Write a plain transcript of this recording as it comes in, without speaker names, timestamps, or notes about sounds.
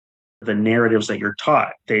the narratives that you're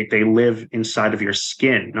taught. They live inside of your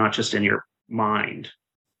skin, not just in your mind.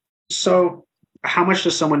 So how much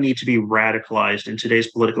does someone need to be radicalized in today's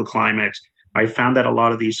political climate? I found that a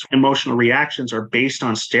lot of these emotional reactions are based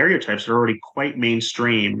on stereotypes that are already quite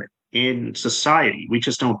mainstream in society. We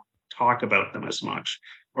just don't talk about them as much,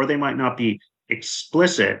 or they might not be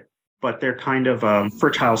explicit, but they're kind of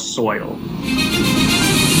fertile soil.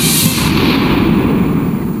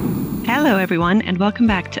 Hello, everyone, and welcome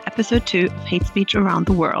back to episode 2 of Hate Speech Around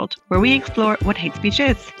the World, where we explore what hate speech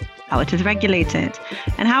is, how it is regulated,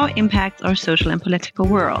 and how it impacts our social and political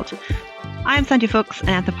world. I'm Sandy Fuchs, an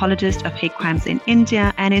anthropologist of hate crimes in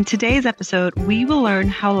India, and in today's episode, we will learn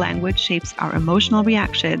how language shapes our emotional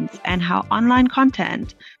reactions and how online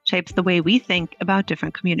content shapes the way we think about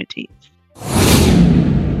different communities.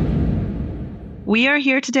 We are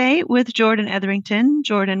here today with Jordan Etherington.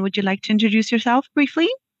 Jordan, would you like to introduce yourself briefly?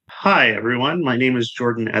 Hi, everyone. My name is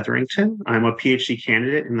Jordan Etherington. I'm a PhD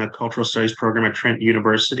candidate in the Cultural Studies program at Trent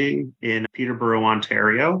University in Peterborough,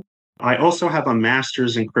 Ontario. I also have a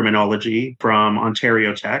master's in criminology from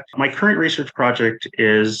OntarioTech. My current research project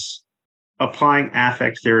is applying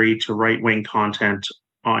affect theory to right-wing content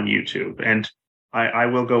on YouTube. And I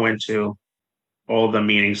will go into all the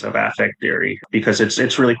meanings of affect theory because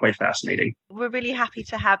it's really quite fascinating. We're really happy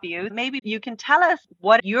to have you. Maybe you can tell us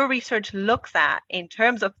what your research looks at in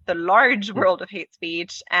terms of the large world of hate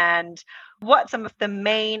speech and what some of the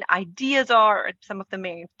main ideas are, or some of the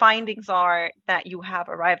main findings are that you have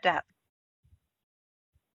arrived at.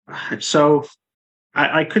 So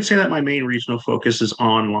I could say that my main regional focus is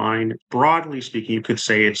online. Broadly speaking, you could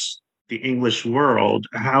say it's the English world.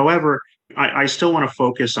 However, I still want to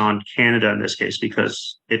focus on Canada in this case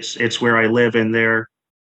because it's where I live, and there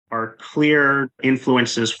are clear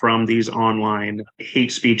influences from these online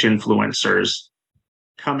hate speech influencers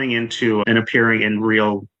coming into and appearing in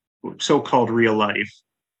real, so-called real life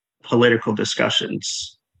political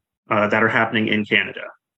discussions that are happening in Canada.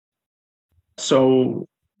 So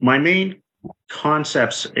my main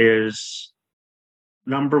concepts is,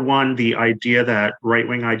 number one, the idea that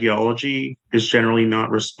right-wing ideology is generally not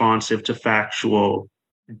responsive to factual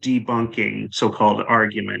debunking so-called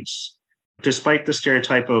arguments. Despite the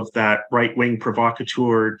stereotype of that right-wing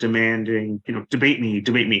provocateur demanding, debate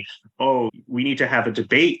me. Oh, we need to have a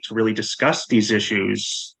debate to really discuss these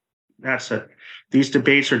issues. These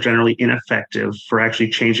debates are generally ineffective for actually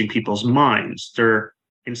changing people's minds. They're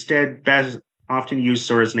instead often used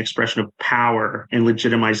as an expression of power and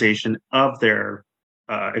legitimization of their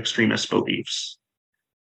extremist beliefs.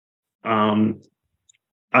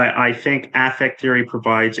 I think affect theory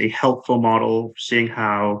provides a helpful model for seeing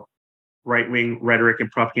how right-wing rhetoric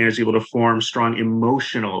and propaganda is able to form strong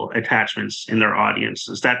emotional attachments in their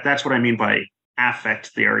audiences. That's what I mean by affect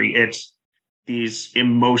theory. It's these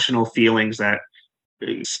emotional feelings that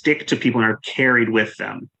stick to people and are carried with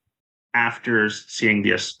them after seeing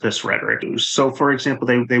this rhetoric. So, for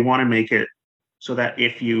example, they want to make it so that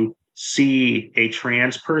if you see a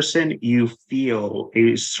trans person, you feel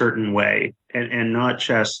a certain way, and not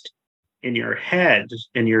just in your head,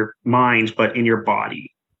 in your mind, but in your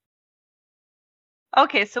body.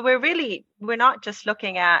 Okay, so we're not just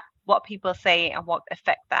looking at what people say and what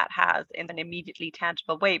effect that has in an immediately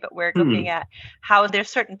tangible way, but we're looking at how there's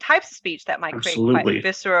certain types of speech that might create quite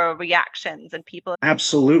visceral reactions and people.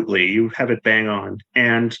 Absolutely, you have it bang on.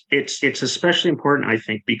 And it's especially important, I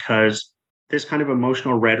think, because this kind of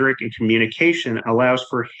emotional rhetoric and communication allows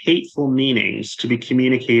for hateful meanings to be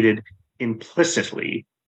communicated implicitly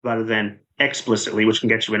rather than explicitly, which can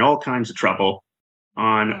get you in all kinds of trouble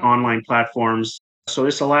on online platforms. So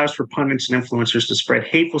this allows for pundits and influencers to spread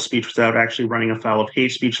hateful speech without actually running afoul of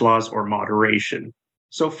hate speech laws or moderation.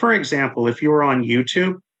 So, for example, if you were on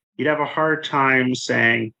YouTube, you'd have a hard time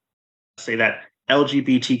say that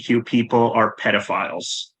LGBTQ people are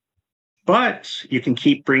pedophiles. But you can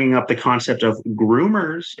keep bringing up the concept of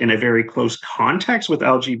groomers in a very close context with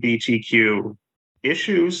LGBTQ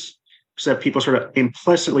issues, so that people sort of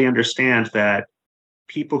implicitly understand that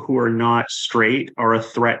people who are not straight are a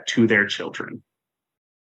threat to their children.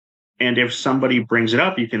 And if somebody brings it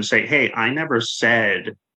up, you can say, hey, I never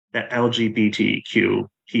said that LGBTQ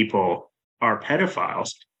people are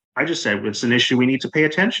pedophiles. I just said it's an issue we need to pay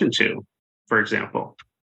attention to, for example.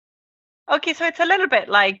 Okay, so it's a little bit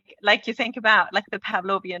like you think about like the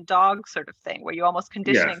Pavlovian dog sort of thing, where you're almost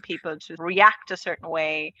conditioning people to react a certain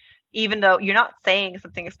way, even though you're not saying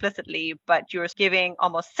something explicitly, but you're giving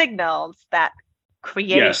almost signals that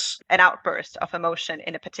create an outburst of emotion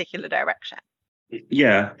in a particular direction.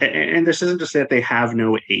 Yeah, and this isn't to say that they have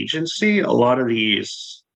no agency. A lot of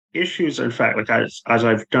these issues, in fact, like as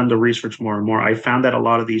I've done the research more and more, I found that a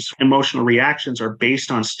lot of these emotional reactions are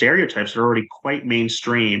based on stereotypes that are already quite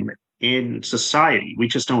mainstream in society. We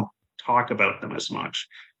just don't talk about them as much,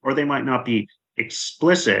 or they might not be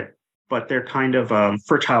explicit, but they're kind of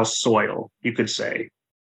fertile soil, you could say,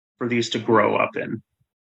 for these to grow up in.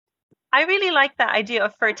 I really like that idea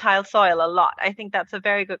of fertile soil a lot. I think that's a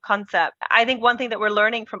very good concept. I think one thing that we're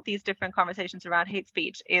learning from these different conversations around hate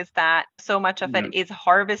speech is that so much of it is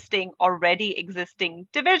harvesting already existing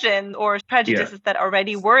division or prejudices that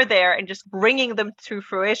already were there and just bringing them to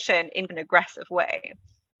fruition in an aggressive way.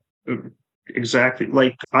 Exactly.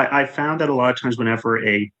 Like I found that a lot of times whenever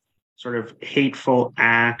a sort of hateful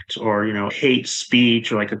act or, hate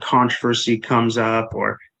speech or like a controversy comes up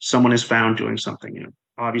or someone is found doing something,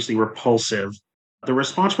 obviously repulsive, the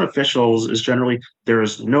response from officials is generally there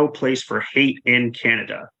is no place for hate in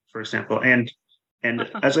Canada, for example. And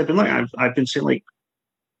as I've been looking, I've been saying, like,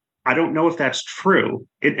 I don't know if that's true.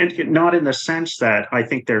 Not in the sense that I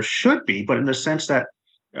think there should be, but in the sense that,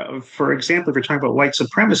 for example, if you're talking about white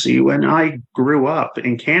supremacy, when I grew up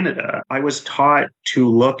in Canada, I was taught to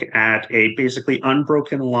look at a basically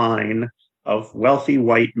unbroken line of wealthy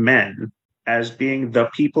white men as being the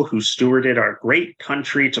people who stewarded our great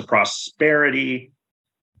country to prosperity.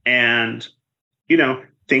 And,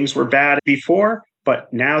 things were bad before,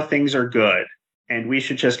 but now things are good. And we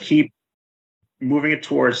should just keep moving it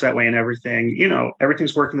towards that way, and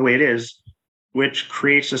everything's working the way it is, which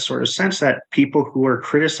creates a sort of sense that people who are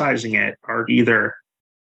criticizing it are either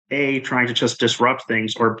A, trying to just disrupt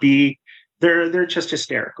things, or B, they're just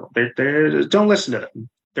hysterical. Don't listen to them.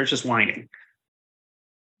 They're just whining.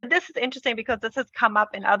 This is interesting because this has come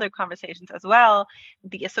up in other conversations as well.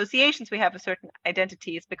 The associations we have with certain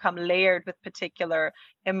identities become layered with particular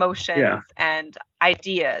emotions and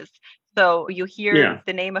ideas. So you hear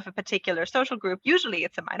the name of a particular social group, usually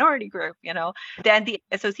it's a minority group, then the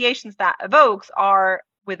associations that evokes are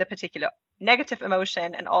with a particular negative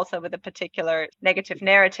emotion and also with a particular negative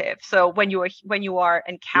narrative. So when you are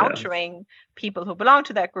encountering people who belong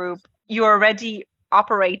to that group, you're already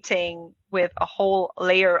operating with a whole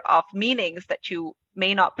layer of meanings that you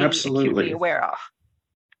may not be acutely aware of.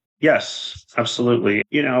 Yes, absolutely.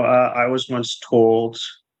 I was once told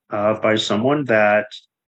by someone that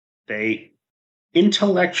they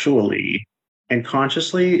intellectually and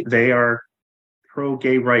consciously, they are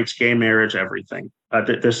pro-gay rights, gay marriage, everything.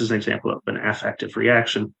 This is an example of an affective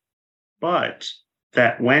reaction. But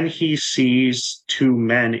that when he sees two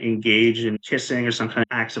men engage in kissing or some kind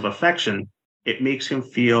of acts of affection, it makes him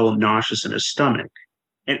feel nauseous in his stomach.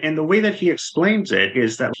 And the way that he explains it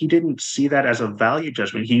is that he didn't see that as a value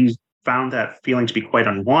judgment. He found that feeling to be quite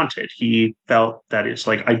unwanted. He felt that it's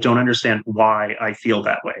like, I don't understand why I feel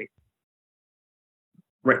that way.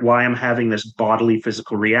 Right, why I'm having this bodily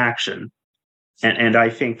physical reaction. And I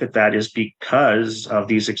think that is because of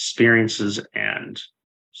these experiences and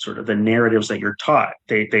sort of the narratives that you're taught.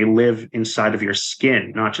 They live inside of your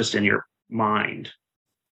skin, not just in your mind.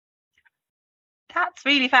 That's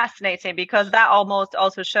really fascinating because that almost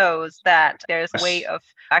also shows that there's a way of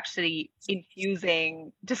actually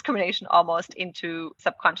infusing discrimination almost into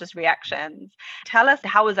subconscious reactions. Tell us,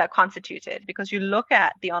 how is that constituted? Because you look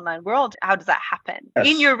at the online world, how does that happen? Yes.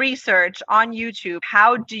 In your research on YouTube,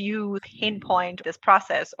 how do you pinpoint this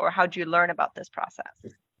process, or how do you learn about this process?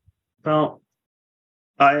 Well,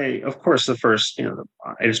 of course, the first, at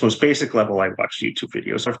its most basic level, I watch YouTube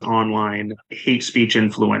videos of online hate speech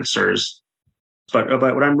influencers. But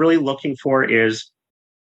what I'm really looking for is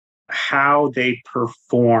how they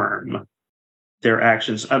perform their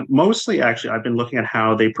actions. Mostly, actually, I've been looking at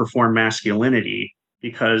how they perform masculinity,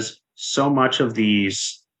 because so much of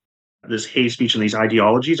this hate speech and these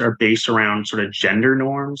ideologies are based around sort of gender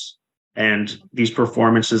norms and these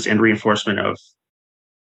performances and reinforcement of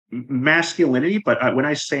masculinity. But when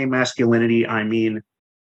I say masculinity, I mean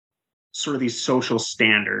sort of these social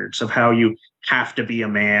standards of how you have to be a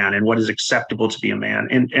man and what is acceptable to be a man.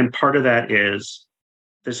 And part of that is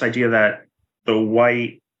this idea that the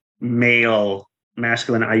white male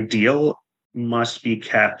masculine ideal must be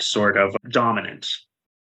kept sort of dominant.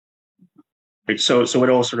 Right? So it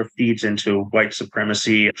all sort of feeds into white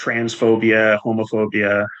supremacy, transphobia,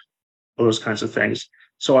 homophobia, all those kinds of things.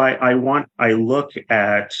 So I look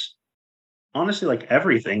at, honestly, like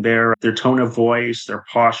everything, their tone of voice, their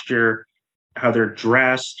posture, how they're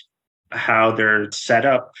dressed, how their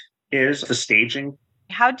setup is, the staging.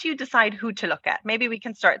 How do you decide who to look at? Maybe we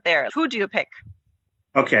can start there. Who do you pick?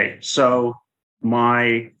 Okay, so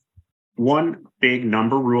my one big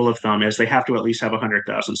number rule of thumb is they have to at least have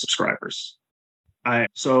 100,000 subscribers. I've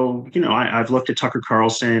looked at Tucker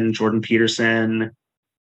Carlson, Jordan Peterson,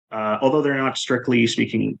 although they're not strictly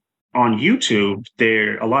speaking on YouTube,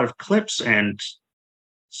 there a lot of clips and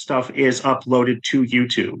stuff is uploaded to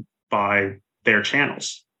YouTube by their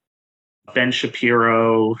channels. Ben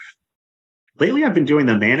Shapiro. Lately, I've been doing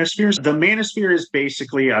the Manosphere. The Manosphere is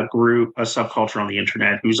basically a group, a subculture on the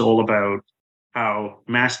internet who's all about how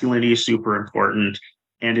masculinity is super important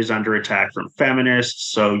and is under attack from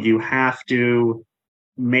feminists. So you have to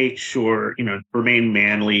make sure, remain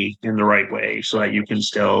manly in the right way so that you can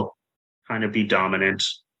still kind of be dominant.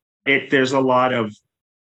 There's a lot of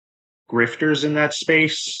grifters in that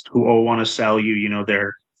space who all want to sell you,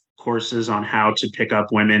 their courses on how to pick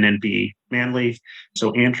up women and be manly.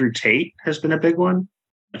 So Andrew Tate has been a big one.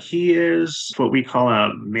 He is what we call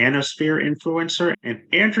a manosphere influencer. And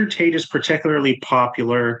Andrew Tate is particularly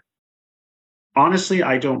popular. Honestly,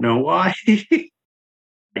 I don't know why.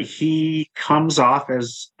 He comes off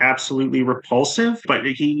as absolutely repulsive, but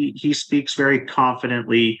he speaks very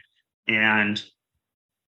confidently. And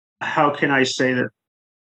how can I say that?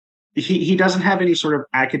 He doesn't have any sort of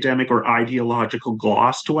academic or ideological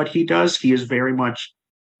gloss to what he does. He is very much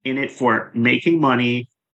in it for making money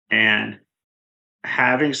and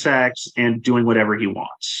having sex and doing whatever he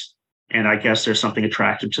wants. And I guess there's something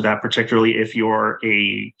attractive to that, particularly if you're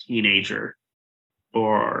a teenager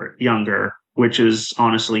or younger, which is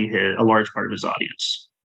honestly a large part of his audience.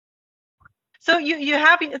 So you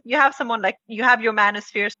have someone like you have your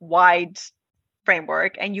manosphere's wide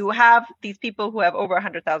framework, and you have these people who have over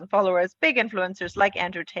 100,000 followers, big influencers like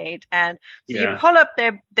Andrew Tate, and so you pull up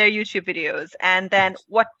their YouTube videos, and then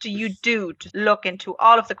what do you do to look into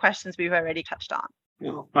all of the questions we've already touched on?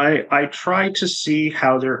 I try to see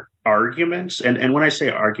how their arguments, and when I say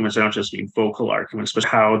arguments, I don't just mean vocal arguments, but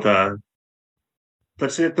how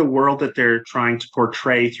let's say the world that they're trying to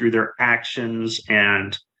portray through their actions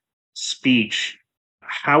and speech,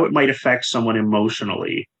 how it might affect someone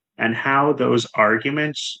emotionally, and how those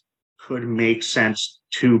arguments could make sense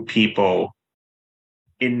to people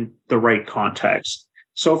in the right context.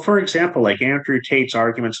 So, for example, like Andrew Tate's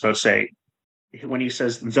arguments about, say, when he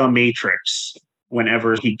says the Matrix,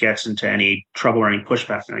 whenever he gets into any trouble or any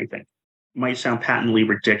pushback or anything, might sound patently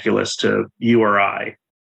ridiculous to you or I.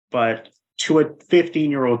 But to a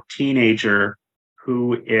 15-year-old teenager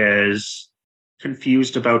who is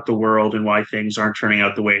confused about the world and why things aren't turning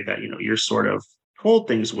out the way that, you're sort of told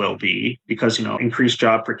things will be, because, increased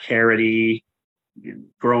job precarity,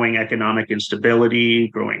 growing economic instability,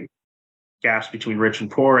 growing gaps between rich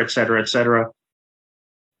and poor, et cetera, et cetera.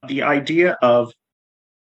 The idea of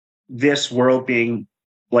this world being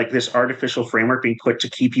like this artificial framework being put to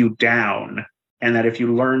keep you down, and that if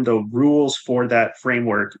you learn the rules for that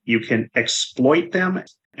framework, you can exploit them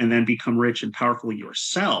and then become rich and powerful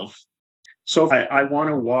yourself. So I want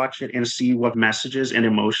to watch it and see what messages and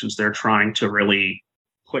emotions they're trying to really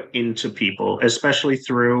put into people, especially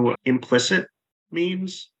through implicit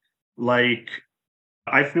means. Like,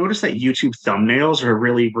 I've noticed that YouTube thumbnails are a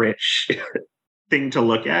really rich thing to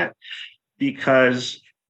look at because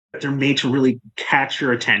they're made to really catch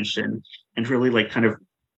your attention and really like kind of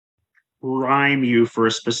prime you for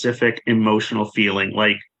a specific emotional feeling.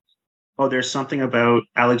 Like, oh, there's something about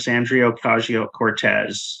Alexandria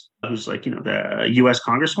Ocasio-Cortez, who's like, the U.S.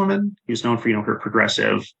 Congresswoman, who's known for, her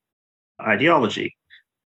progressive ideology.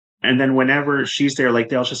 And then whenever she's there, like,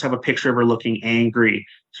 they'll just have a picture of her looking angry.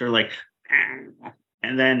 So like,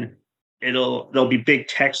 and then there'll be big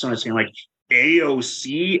text on it saying like,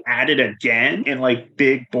 AOC at it again, in like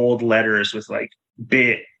big bold letters with like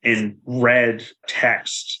big in red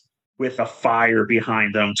text with a fire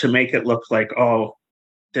behind them to make it look like, oh,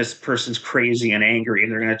 this person's crazy and angry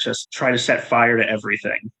and they're going to just try to set fire to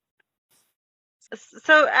everything.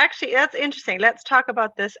 So actually, that's interesting. Let's talk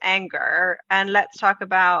about this anger, and let's talk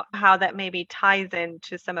about how that maybe ties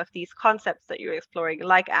into some of these concepts that you're exploring,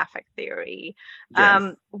 like affect theory.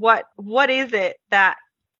 Yeah. What is it that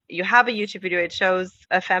you have a YouTube video? It shows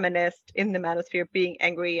a feminist in the manosphere being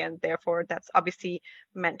angry, and therefore that's obviously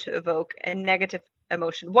meant to evoke a negative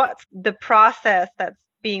emotion. What's the process that's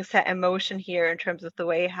being set in motion here in terms of the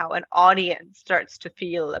way how an audience starts to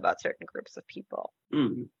feel about certain groups of people?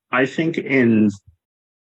 I think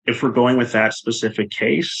if we're going with that specific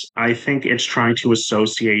case, I think it's trying to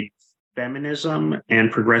associate feminism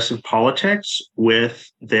and progressive politics with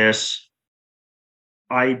this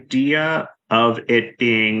idea of it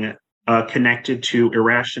being connected to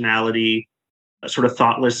irrationality, sort of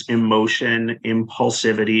thoughtless emotion,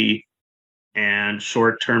 impulsivity, and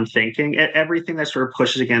short-term thinking. Everything that sort of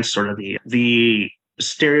pushes against sort of the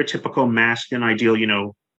stereotypical masculine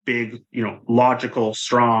ideal, big, logical,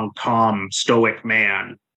 strong, calm, stoic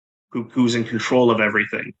man who's in control of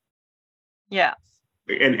everything. Yeah.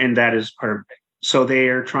 and that is part of. So they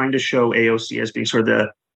are trying to show AOC as being sort of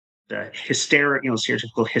the hysterical,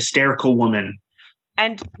 stereotypical hysterical woman.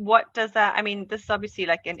 And what does that, I mean, this is obviously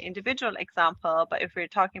like an individual example, but if we're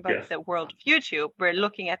talking about the world of YouTube, we're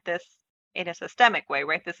looking at this in a systemic way,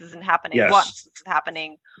 right? This isn't happening once, it's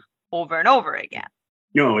happening over and over again.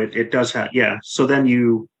 No, it does have, So then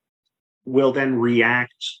you will then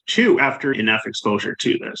react to, after enough exposure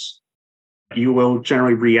to this, you will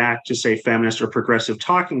generally react to, say, feminist or progressive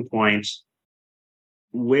talking points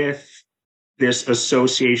with this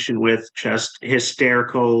association with just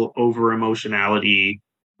hysterical over emotionality.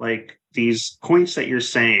 Like, these points that you're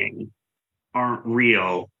saying aren't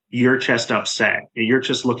real. You're just upset. You're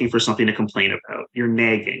just looking for something to complain about. You're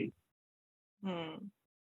nagging.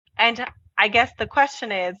 And I guess the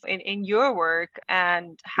question is, in your work,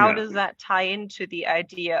 and how does that tie into the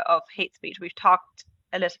idea of hate speech? We've talked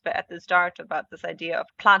a little bit at the start about this idea of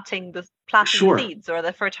planting seeds or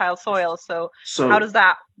the fertile soil. So how does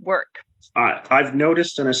that work? I've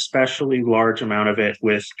noticed an especially large amount of it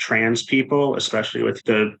with trans people, especially with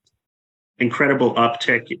the incredible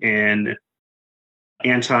uptick in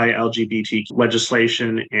anti-LGBT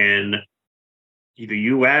legislation in the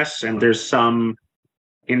US, and there's some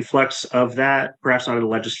influx of that, perhaps not at a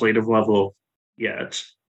legislative level yet,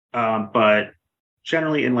 but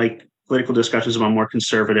generally in like political discussions among more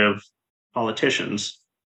conservative politicians,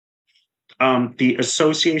 the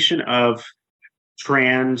association of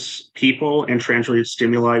trans people and trans-related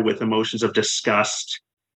stimuli with emotions of disgust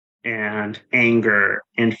and anger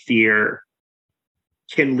and fear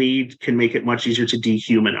can make it much easier to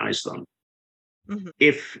dehumanize them.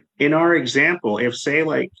 If in our example, if say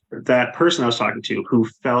like that person I was talking to who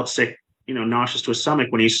felt sick, nauseous to his stomach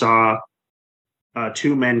when he saw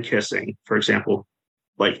two men kissing, for example,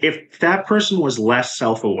 like if that person was less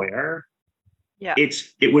self-aware,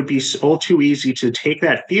 it would be all too easy to take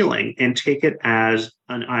that feeling and take it as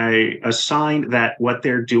a sign that what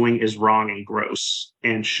they're doing is wrong and gross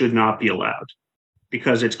and should not be allowed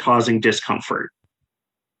because it's causing discomfort.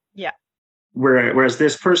 Whereas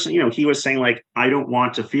this person, he was saying like, I don't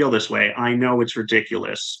want to feel this way. I know it's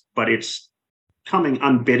ridiculous, but it's coming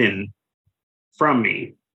unbidden from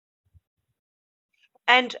me.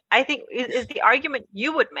 And I think is the argument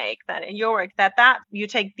you would make that in your work that you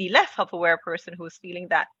take the less self-aware person who's feeling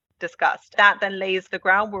that disgust, that then lays the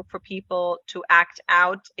groundwork for people to act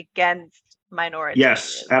out against minorities.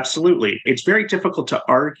 Yes, absolutely. It's very difficult to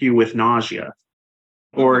argue with nausea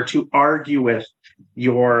or to argue with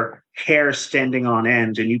your hair standing on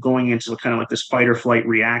end and you going into kind of like this fight or flight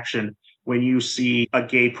reaction when you see a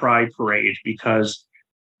gay pride parade, because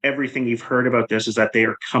everything you've heard about this is that they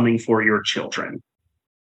are coming for your children.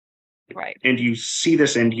 Right. And you see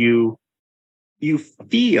this and you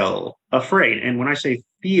feel afraid. And when I say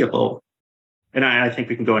feel, and I think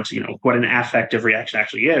we can go into, what an affective reaction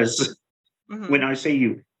actually is. When I say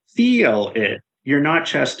you feel it, you're not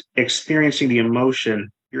just experiencing the emotion,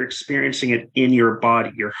 you're experiencing it in your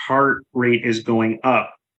body. Your heart rate is going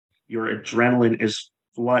up. Your adrenaline is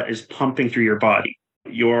pumping through your body.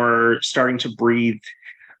 You're starting to breathe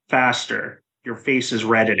faster. Your face is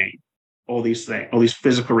reddening. All these things, all these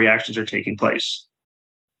physical reactions are taking place.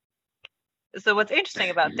 So what's interesting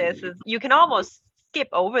about this is you can almost skip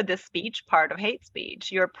over the speech part of hate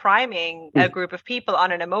speech. You're priming a group of people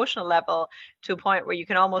on an emotional level to a point where you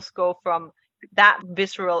can almost go from that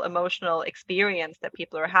visceral emotional experience that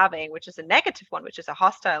people are having, which is a negative one, which is a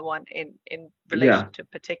hostile one in relation to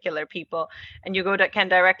particular people, and you can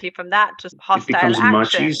directly from that to hostile action. It becomes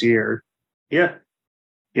much easier.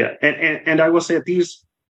 And I will say that these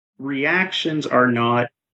reactions are not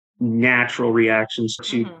natural reactions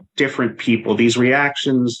to different people. These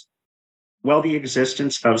reactions, the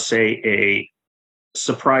existence of, say, a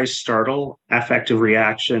surprise startle affective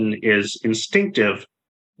reaction is instinctive.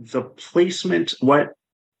 The placement, what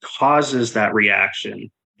causes that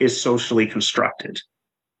reaction, is socially constructed.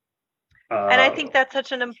 And I think that's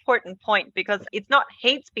such an important point, because it's not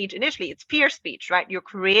hate speech initially, it's fear speech, right? You're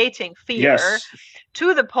creating fear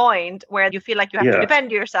to the point where you feel like you have to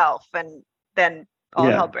defend yourself, and then all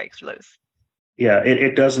hell breaks loose.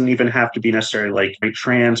 It doesn't even have to be necessarily like a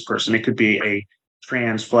trans person. It could be a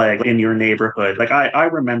trans flag in your neighborhood. Like I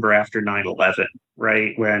remember after 9/11,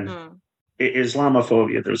 right? When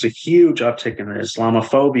Islamophobia, there was a huge uptick in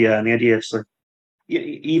Islamophobia, and the idea it's like,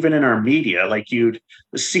 even in our media, like you'd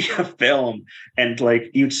see a film and like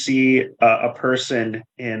you'd see a person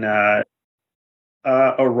in a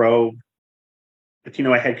robe with,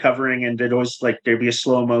 a head covering, and there'd be a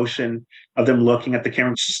slow motion of them looking at the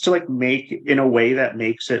camera just to like make in a way that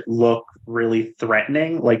makes it look really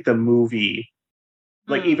threatening, like the movie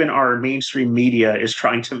Like even our mainstream media is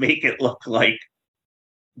trying to make it look like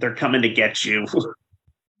they're coming to get you.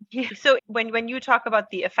 Yeah. So when you talk about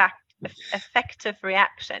the affective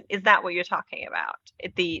reaction, is that what you're talking about?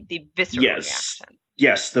 The visceral reaction?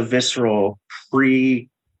 Yes, the visceral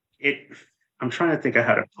I'm trying to think of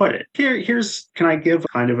how to put it. Can I give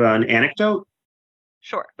kind of an anecdote?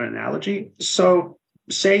 Sure. An analogy? So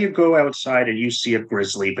say you go outside and you see a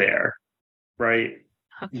grizzly bear, right?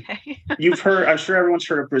 Okay. I'm sure everyone's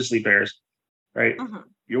heard of grizzly bears, right? Mm-hmm.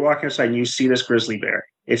 You're walking outside and you see this grizzly bear.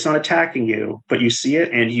 It's not attacking you, but you see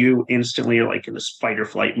it and you instantly are like in this fight or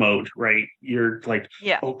flight mode, right? You're like,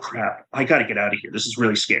 yeah. Oh crap, I got to get out of here. This is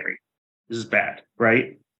really scary. This is bad,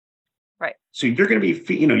 right? Right. So you're going to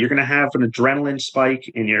be, you're going to have an adrenaline spike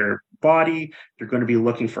in your body. You're going to be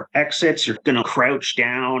looking for exits. You're going to crouch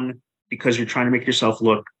down because you're trying to make yourself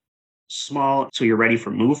look small so you're ready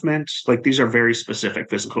for movement. Like these are very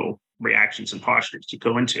specific physical reactions and postures you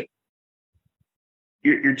go into.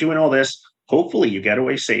 You're doing all this. Hopefully you get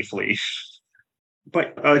away safely.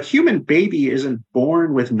 But a human baby isn't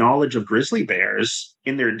born with knowledge of grizzly bears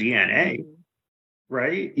in their DNA,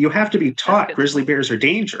 right? You have to be taught grizzly bears are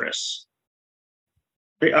dangerous.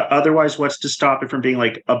 Otherwise, what's to stop it from being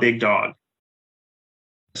like a big dog?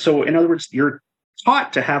 So in other words, you're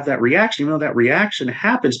taught to have that reaction, even though that reaction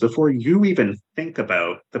happens before you even think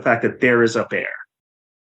about the fact that there is a bear.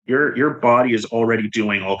 Your body is already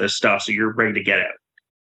doing all this stuff, so you're ready to get out.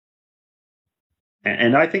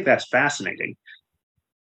 And I think that's fascinating.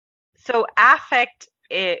 So affect,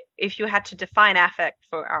 if you had to define affect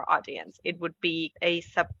for our audience, it would be a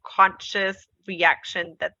subconscious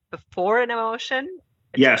reaction that's before an emotion?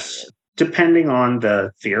 Yes. Depending on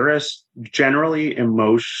the theorist, generally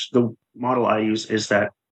the model I use is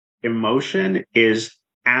that emotion is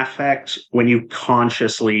affect when you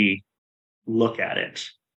consciously look at it.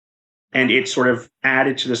 And it's sort of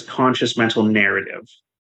added to this conscious mental narrative.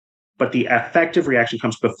 But the affective reaction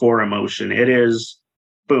comes before emotion. It is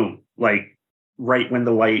boom, like right when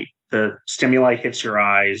the stimuli hits your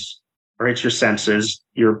eyes or hits your senses,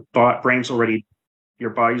 your body's already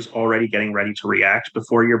getting ready to react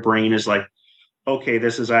before your brain is like, okay,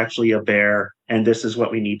 this is actually a bear and this is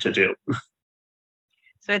what we need to do.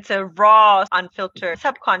 So it's a raw, unfiltered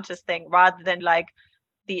subconscious thing rather than like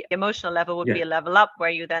the emotional level would be a level up where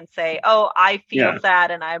you then say, oh, I feel sad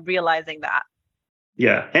and I'm realizing that.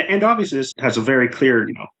 Yeah. And obviously this has a very clear,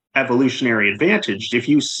 evolutionary advantage. If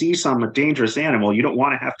you see some dangerous animal, you don't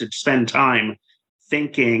want to have to spend time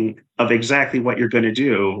thinking of exactly what you're going to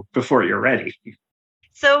do before you're ready.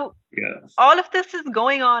 So all of this is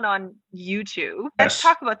going on YouTube. Let's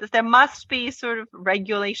talk about this. There must be sort of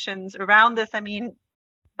regulations around this. I mean,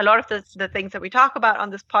 a lot of the things that we talk about on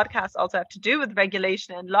this podcast also have to do with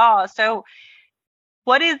regulation and law. So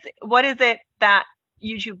what is it that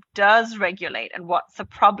YouTube does regulate, and what's the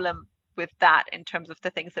problem with that in terms of the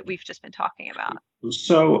things that we've just been talking about?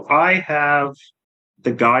 So I have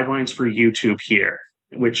the guidelines for YouTube here,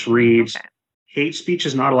 which reads, hate speech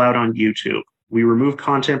is not allowed on YouTube. We remove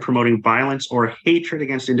content promoting violence or hatred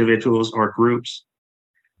against individuals or groups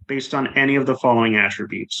based on any of the following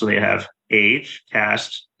attributes. So they have age,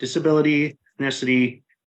 caste, disability, ethnicity,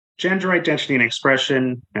 gender identity and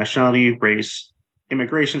expression, nationality, race,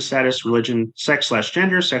 immigration status, religion,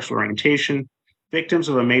 sex/gender, sexual orientation, victims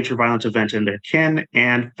of a major violent event in their kin,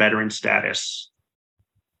 and veteran status.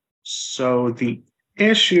 So the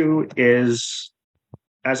issue is,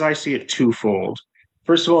 as I see it, twofold.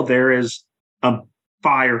 First of all, there is a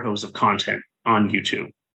fire hose of content on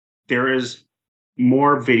YouTube. There are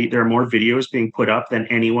more videos being put up than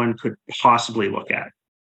anyone could possibly look at.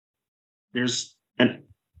 There's an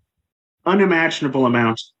unimaginable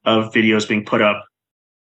amount of videos being put up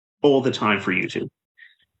all the time for YouTube.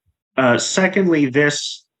 Secondly,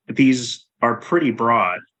 these are pretty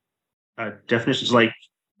broad definitions, like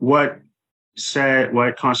what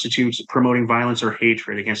constitutes promoting violence or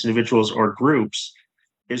hatred against individuals or groups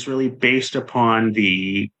is really based upon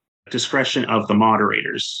the discretion of the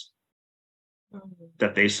moderators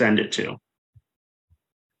that they send it to.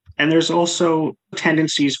 And there's also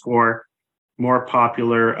tendencies for more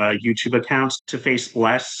popular YouTube accounts to face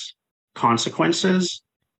less consequences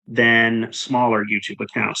than smaller YouTube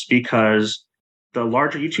accounts, because the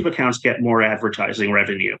larger YouTube accounts get more advertising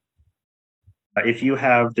revenue. If you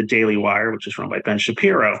have the Daily Wire, which is run by Ben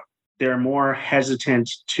Shapiro, they're more hesitant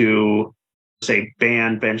to, say,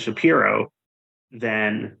 ban Ben Shapiro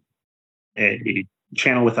than a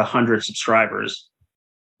channel with 100 subscribers,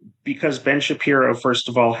 because Ben Shapiro, first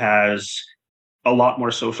of all, has a lot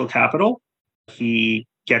more social capital. He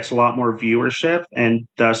gets a lot more viewership and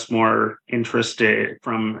thus more interest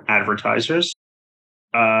from advertisers.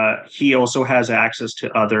 He also has access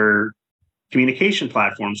to other communication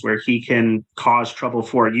platforms where he can cause trouble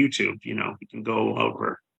for YouTube. He can go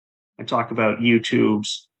over and talk about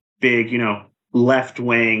YouTube's big,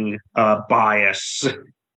 left-wing bias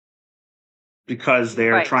because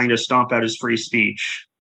they're trying to stomp out his free speech.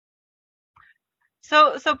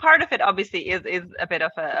 So part of it obviously is a bit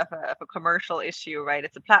of a commercial issue, right?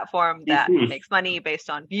 It's a platform that makes money based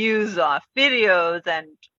on views of videos, and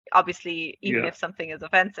obviously even if something is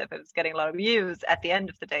offensive, if it's getting a lot of views, at the end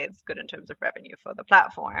of the day, it's good in terms of revenue for the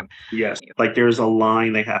platform. Yes, like there's a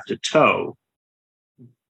line they have to toe,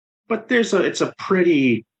 but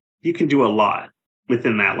you can do a lot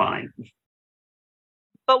within that line.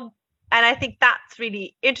 And I think that's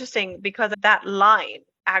really interesting because that line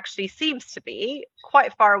actually seems to be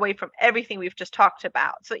quite far away from everything we've just talked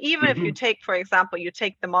about. So even if you take, for example,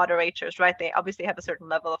 the moderators, right? They obviously have a certain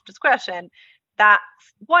level of discretion. That's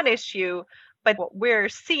one issue. But what we're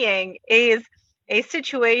seeing is a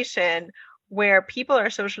situation where people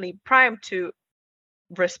are socially primed to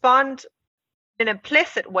respond in an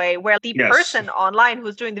implicit way, where the person online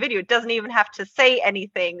who's doing the video doesn't even have to say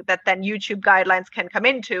anything that then YouTube guidelines can come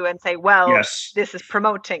into and say, well, this is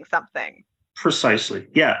promoting something. Precisely.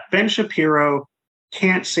 Yeah. Ben Shapiro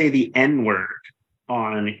can't say the N-word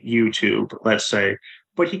on YouTube, let's say,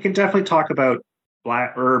 but he can definitely talk about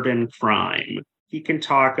Black urban crime. He can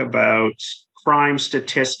talk about crime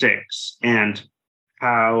statistics and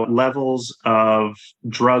how levels of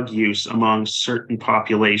drug use among certain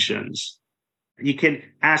populations. You can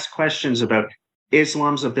ask questions about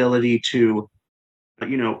Islam's ability to,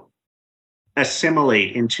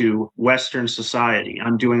 assimilate into Western society.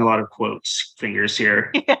 I'm doing a lot of quotes fingers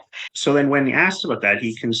here. So then when asked about that,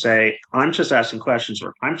 he can say, I'm just asking questions,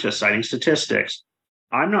 or I'm just citing statistics.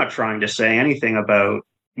 I'm not trying to say anything about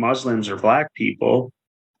Muslims or Black people.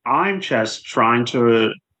 I'm just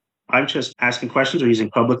asking questions or using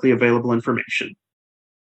publicly available information.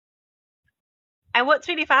 And what's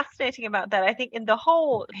really fascinating about that, I think in the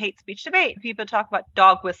whole hate speech debate, people talk about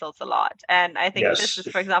dog whistles a lot. And I think this is,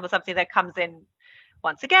 for example, something that comes in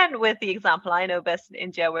once again with the example I know best in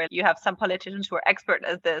India, where you have some politicians who are expert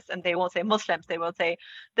at this, and they won't say Muslims, they will say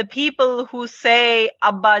the people who say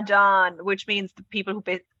Abba Jan, which means the people who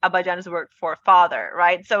Abba Jan is a word for father,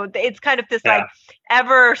 right? So it's kind of this like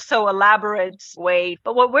ever so elaborate way.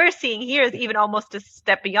 But what we're seeing here is even almost a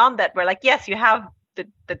step beyond that, where like, yes, you have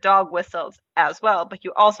the dog whistles as well, but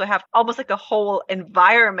you also have almost like a whole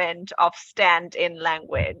environment of stand-in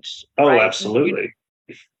language. Oh, right? Absolutely.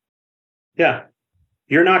 Yeah.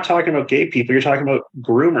 You're not talking about gay people. You're talking about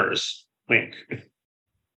groomers. Wink.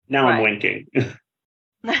 Now I'm winking.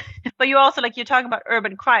 But you also you're talking about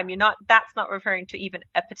urban crime. That's not referring to even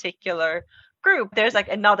a particular group. There's like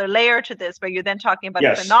another layer to this where you're then talking about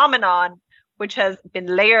a phenomenon which has been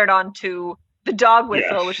layered onto the dog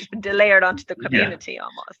whistle, which has been layered onto the community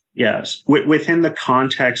almost. Yes. Within the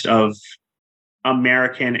context of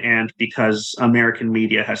American, and because American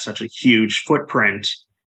media has such a huge footprint,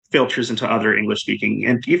 filters into other English-speaking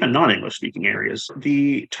and even non-English-speaking areas.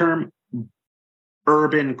 The term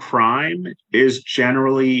urban crime is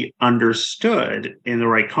generally understood in the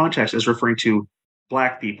right context as referring to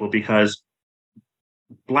Black people, because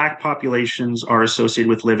Black populations are associated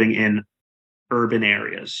with living in urban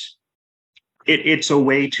areas. It's a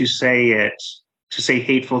way to say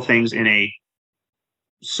hateful things in a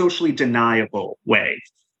socially deniable way.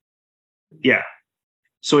 Yeah.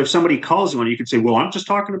 So if somebody calls you on, you can say, well, I'm just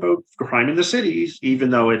talking about crime in the cities,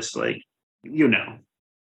 even though it's So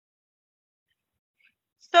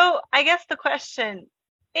I guess the question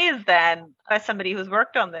is then, as somebody who's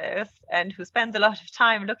worked on this and who spends a lot of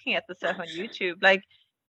time looking at the stuff on YouTube,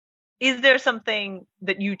 is there something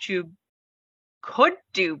that YouTube could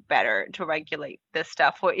do better to regulate this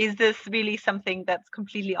stuff? Or is this really something that's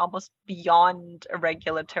completely almost beyond a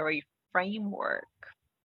regulatory framework?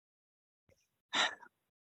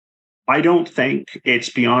 I don't think it's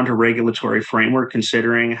beyond a regulatory framework,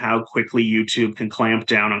 considering how quickly YouTube can clamp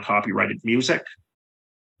down on copyrighted music.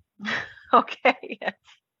 Okay.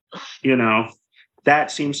 Yes. That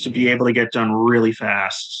seems to be able to get done really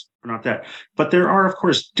fast. Not that, but there are, of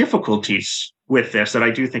course, difficulties with this that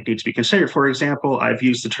I do think need to be considered. For example, I've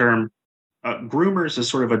used the term groomers as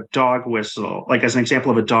sort of a dog whistle, as an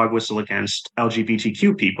example of a dog whistle against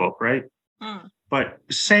LGBTQ people, right? But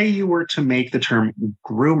say you were to make the term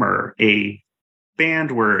groomer a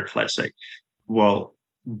banned word, let's say. Well,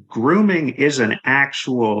 grooming is an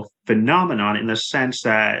actual phenomenon in the sense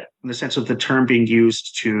of the term being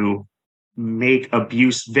used to make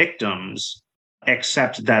abuse victims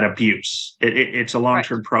accept that abuse. It's a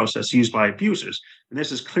long-term process used by abusers. and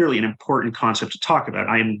this is clearly an important concept to talk about.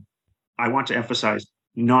 I want to emphasize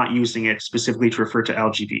not using it specifically to refer to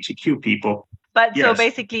LGBTQ people. But yes. So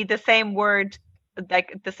basically the same word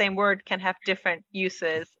can have different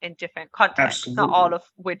uses in different contexts, Absolutely. Not all of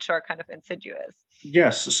which are kind of insidious.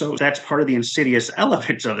 Yes, so that's part of the insidious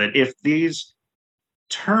element of it. If these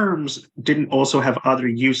terms didn't also have other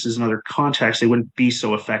uses in other contexts, they wouldn't be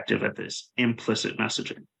so effective at this implicit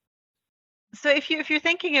messaging. So if you're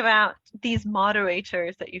thinking about these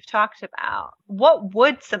moderators that you've talked about, what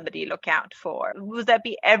would somebody look out for? Would that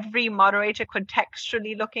be every moderator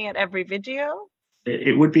contextually looking at every video?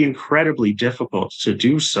 It would be incredibly difficult to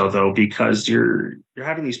do so, though, because you're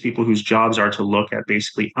having these people whose jobs are to look at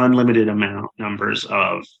basically unlimited numbers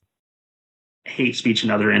of hate speech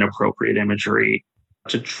and other inappropriate imagery.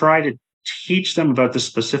 To try to teach them about the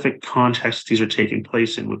specific context these are taking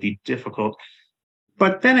place in would be difficult.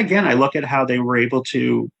 But then again, I look at how they were able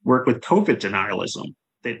to work with COVID denialism.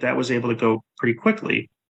 That was able to go pretty quickly.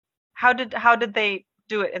 How did they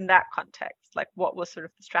do it in that context? Like, what was sort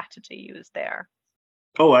of the strategy used there?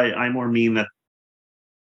 Oh, I more mean that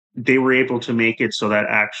they were able to make it so that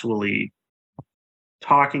actually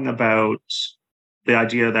talking about the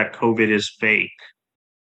idea that COVID is fake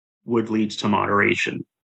would lead to moderation.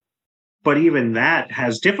 But even that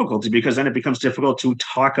has difficulty, because then it becomes difficult to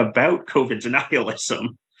talk about COVID denialism,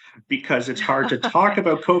 because it's hard to talk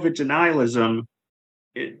about COVID denialism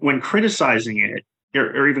when criticizing it,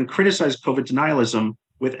 or even criticize COVID denialism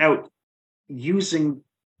without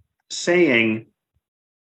saying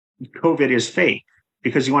COVID is fake,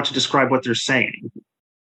 because you want to describe what they're saying.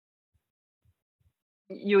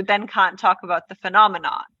 You then can't talk about the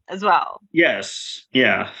phenomenon as well. Yes.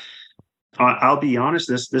 Yeah. I'll be honest,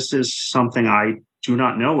 this is something I do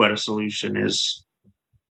not know what a solution is.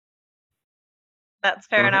 That's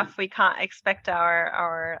fair enough. We can't expect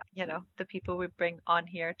our the people we bring on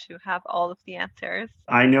here to have all of the answers.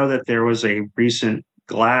 I know that there was a recent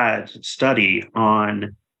GLAAD study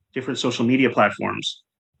on different social media platforms,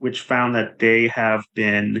 which found that they have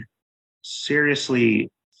been seriously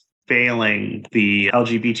failing the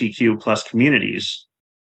LGBTQ plus communities.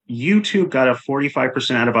 YouTube got a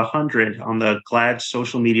 45% out of 100 on the GLAAD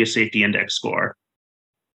Social Media Safety Index score.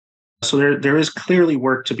 So there is clearly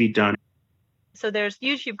work to be done. So there's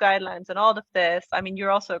YouTube guidelines and all of this. I mean, you're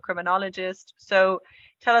also a criminologist. So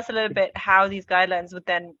tell us a little bit how these guidelines would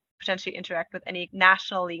then potentially interact with any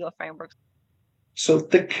national legal frameworks. So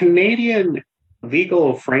the Canadian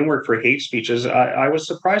legal framework for hate speech is, I was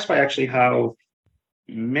surprised by actually how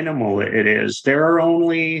minimal it is.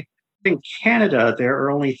 In Canada, there are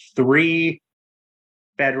only 3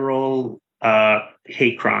 federal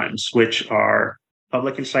hate crimes, which are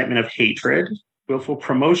public incitement of hatred, willful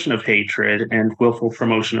promotion of hatred, and willful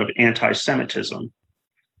promotion of anti-Semitism.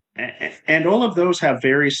 And all of those have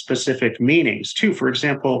very specific meanings, too. For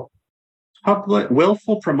example,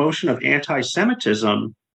 willful promotion of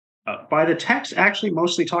anti-Semitism by the text actually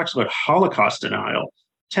mostly talks about Holocaust denial.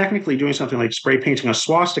 Technically, doing something like spray painting a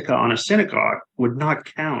swastika on a synagogue would not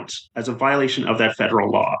count as a violation of that federal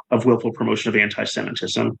law of willful promotion of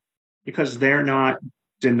anti-Semitism, because they're not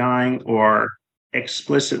denying or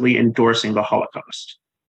explicitly endorsing the Holocaust,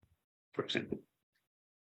 for example.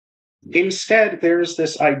 Instead, there's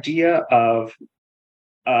this idea of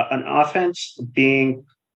an offense being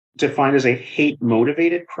defined as a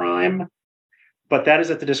hate-motivated crime, but that is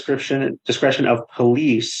at the discretion of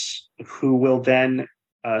police, who will then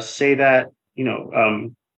say that,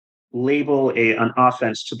 label an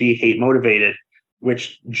offense to be hate motivated,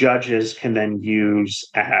 which judges can then use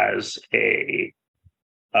as a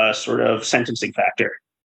sort of sentencing factor.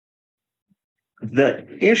 The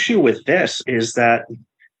issue with this is that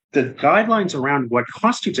the guidelines around what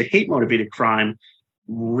constitutes a hate motivated crime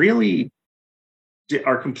really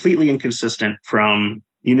are completely inconsistent from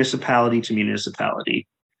municipality to municipality.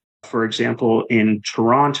 For example, in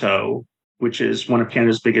Toronto, which is one of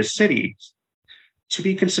Canada's biggest cities, to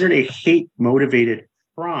be considered a hate-motivated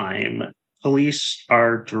crime, police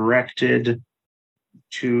are directed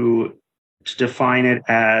to define it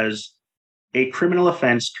as a criminal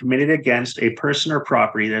offense committed against a person or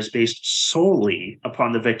property that is based solely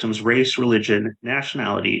upon the victim's race, religion,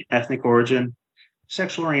 nationality, ethnic origin,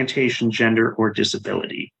 sexual orientation, gender, or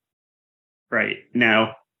disability. Right.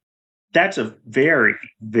 Now, that's a very,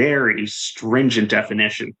 very stringent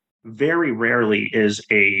definition. Very rarely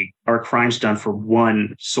are crimes done for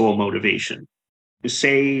one sole motivation.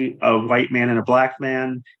 Say a white man and a black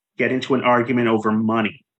man get into an argument over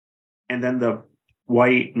money, and then the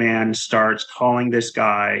white man starts calling this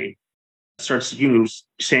guy,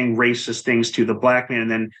 saying racist things to the black man,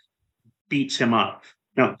 and then beats him up.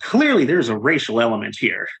 Now, clearly, there's a racial element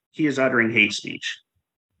here. He is uttering hate speech.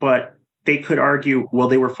 But they could argue, well,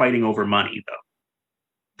 they were fighting over money, though.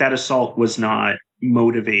 That assault was not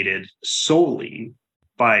motivated solely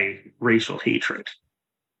by racial hatred.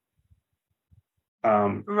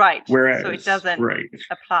 Right. Whereas, so it doesn't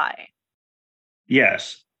apply.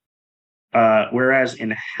 Yes. Whereas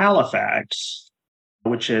in Halifax,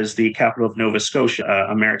 which is the capital of Nova Scotia,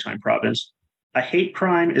 a maritime province, a hate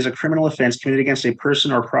crime is a criminal offense committed against a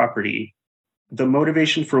person or property, the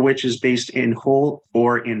motivation for which is based in whole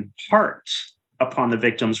or in part upon the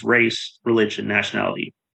victim's race, religion,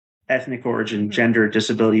 nationality, ethnic origin, gender,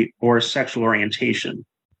 disability, or sexual orientation.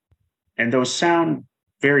 And those sound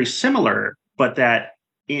very similar, but that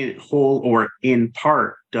in whole or in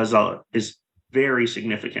part is very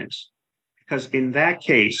significant. Because in that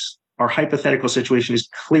case, our hypothetical situation is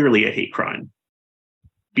clearly a hate crime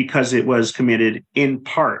because it was committed in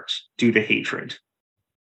part due to hatred.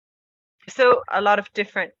 So a lot of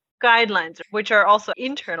different guidelines, which are also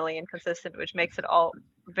internally inconsistent, which makes it all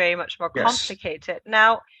very much more complicated.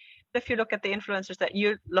 Now, if you look at the influencers that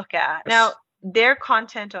you look at, now their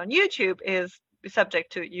content on YouTube is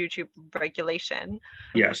subject to YouTube regulation.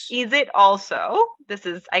 Yes. Is it also, this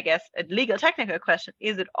is, I guess, a legal technical question,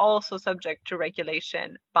 is it also subject to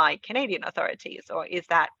regulation by Canadian authorities, or is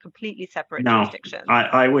that completely separate jurisdictions?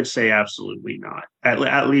 I would say absolutely not.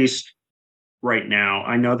 At least right now.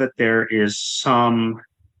 I know that there is some,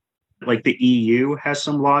 like the EU has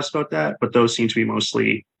some laws about that, but those seem to be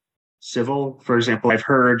mostly civil. For example, I've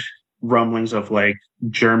heard rumblings of like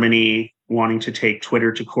Germany wanting to take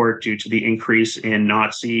Twitter to court due to the increase in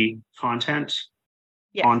Nazi content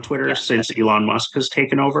on Twitter since Elon Musk has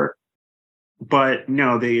taken over. But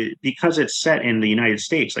no, because it's set in the United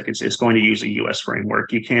States, like it's going to use a US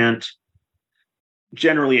framework. You can't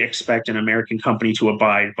generally expect an American company to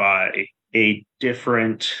abide by a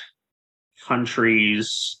different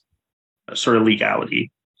country's sort of legality,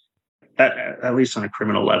 at least on a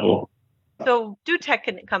criminal level. So do tech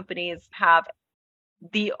companies have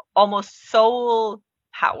the almost sole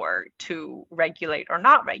power to regulate or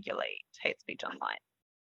not regulate hate speech online?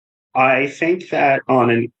 I think that on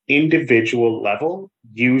an individual level,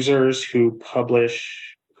 users who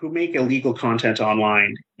make illegal content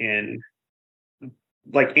online in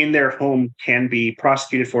their home can be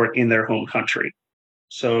prosecuted for it in their home country.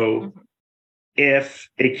 So if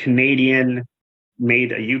a Canadian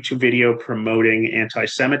made a YouTube video promoting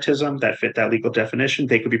anti-Semitism that fit that legal definition,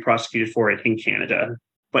 they could be prosecuted for it in Canada.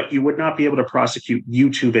 But you would not be able to prosecute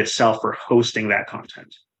YouTube itself for hosting that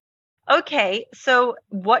content. Okay, so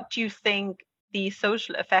what do you think the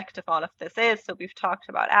social effect of all of this is? So we've talked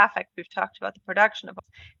about affect, we've talked about the production of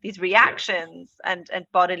these reactions and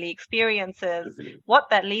bodily experiences, what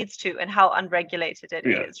that leads to and how unregulated it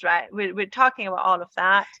is, right? We're talking about all of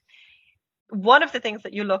that. One of the things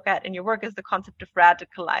that you look at in your work is the concept of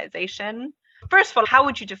radicalization. First of all, how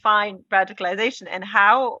would you define radicalization, and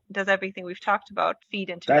how does everything we've talked about feed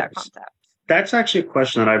into that concept? That's actually a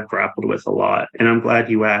question that I've grappled with a lot, and I'm glad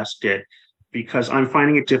you asked it, because I'm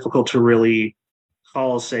finding it difficult to really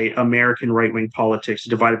call, say, American right-wing politics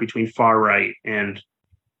divided between far right and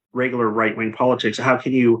regular right-wing politics. How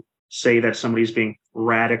can you say that somebody's being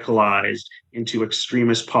radicalized into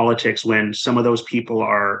extremist politics when some of those people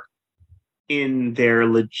are in their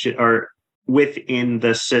within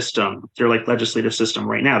the system? They're like legislative system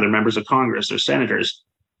right now. They're members of Congress, they're senators.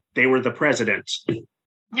 They were the president,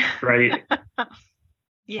 right?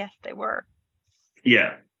 Yes, they were.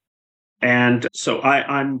 Yeah. And so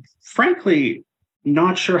I'm frankly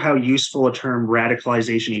not sure how useful a term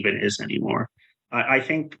radicalization even is anymore. I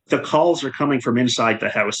think the calls are coming from inside the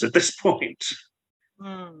house at this point.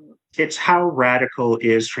 It's how radical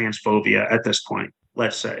is transphobia at this point,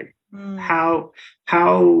 let's say. How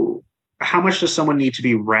much does someone need to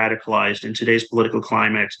be radicalized in today's political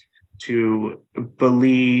climate to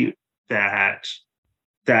believe that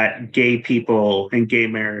gay people and gay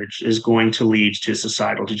marriage is going to lead to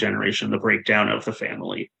societal degeneration, the breakdown of the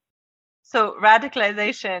family? So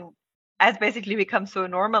radicalization has basically become so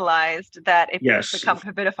normalized that it's become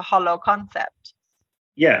a bit of a hollow concept.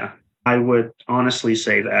 Yeah, I would honestly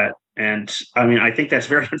say that. And I mean, I think that's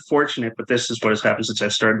very unfortunate, but this is what has happened since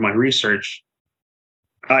I've started my research.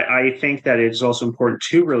 I think that it's also important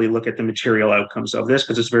to really look at the material outcomes of this,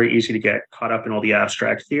 because it's very easy to get caught up in all the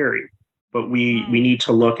abstract theory. But we need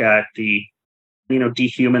to look at the,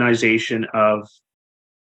 dehumanization of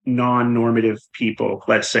non-normative people,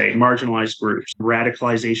 let's say marginalized groups.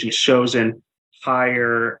 Radicalization shows in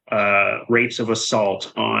higher rates of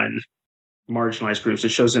assault on marginalized groups. It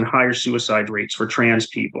shows in higher suicide rates for trans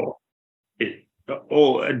people.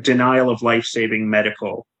 a denial of life-saving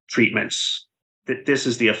medical treatments. That this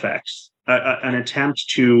is the effects. An attempt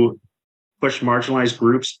to push marginalized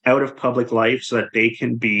groups out of public life so that they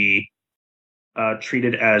can be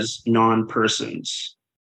treated as non-persons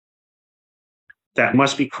that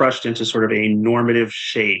must be crushed into sort of a normative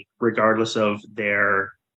shape, regardless of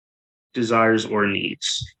their desires or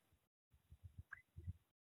needs.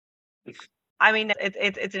 I mean,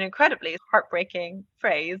 it's an incredibly heartbreaking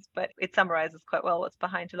phrase, but it summarizes quite well what's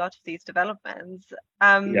behind a lot of these developments.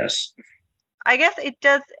 Yes. I guess it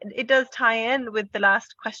does tie in with the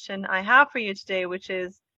last question I have for you today, which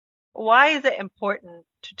is, why is it important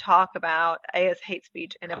to talk about as hate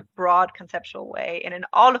speech in a broad conceptual way and in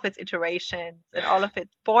all of its iterations and all of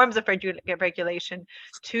its forms of regulation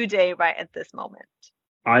today, right at this moment?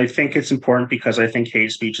 I think it's important because I think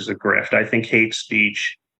hate speech is a grift. I think hate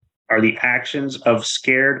speech are the actions of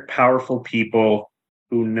scared, powerful people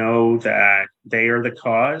who know that they are the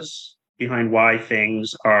cause behind why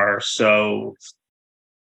things are so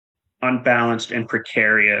unbalanced and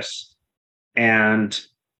precarious and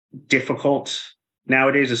difficult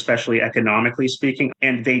nowadays, especially economically speaking.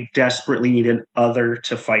 And they desperately need an other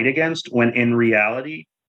to fight against, when in reality,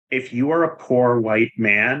 if you are a poor white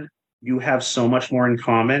man, you have so much more in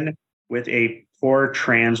common with a poor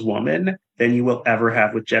trans woman than you will ever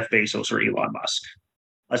have with Jeff Bezos or Elon Musk.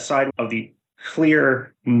 Aside of the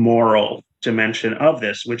clear moral dimension of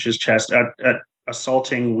this, which is just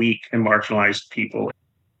assaulting weak and marginalized people.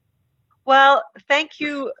 Well, thank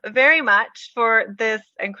you very much for this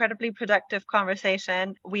incredibly productive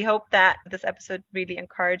conversation. We hope that this episode really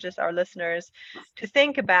encourages our listeners to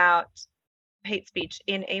think about hate speech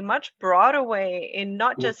in a much broader way, in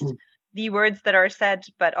not just the words that are said,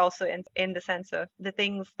 but also in the sense of the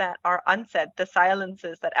things that are unsaid, the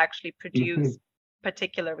silences that actually produce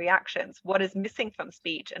particular reactions. What is missing from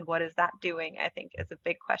speech and what is that doing, I think, is a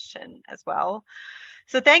big question as well.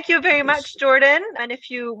 So thank you very much, Jordan. And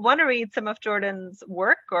if you want to read some of Jordan's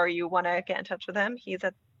work or you want to get in touch with him, he's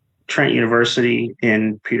at Trent University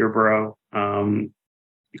in Peterborough.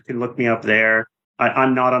 You can look me up there.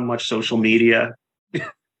 I'm not on much social media,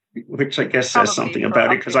 which I guess says something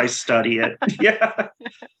about it because I study it. Yeah.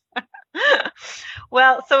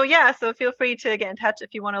 Well, so feel free to get in touch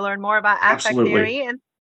if you want to learn more about affect theory. And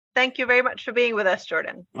thank you very much for being with us,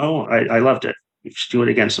 Jordan. Oh, I loved it. We should do it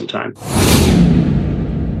again sometime.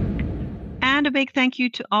 And a big thank you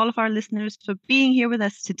to all of our listeners for being here with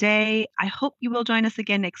us today. I hope you will join us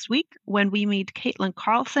again next week when we meet Caitlin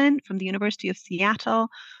Carlson from the University of Seattle,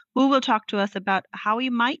 who will talk to us about how we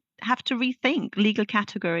might have to rethink legal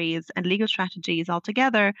categories and legal strategies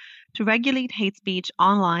altogether to regulate hate speech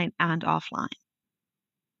online and offline.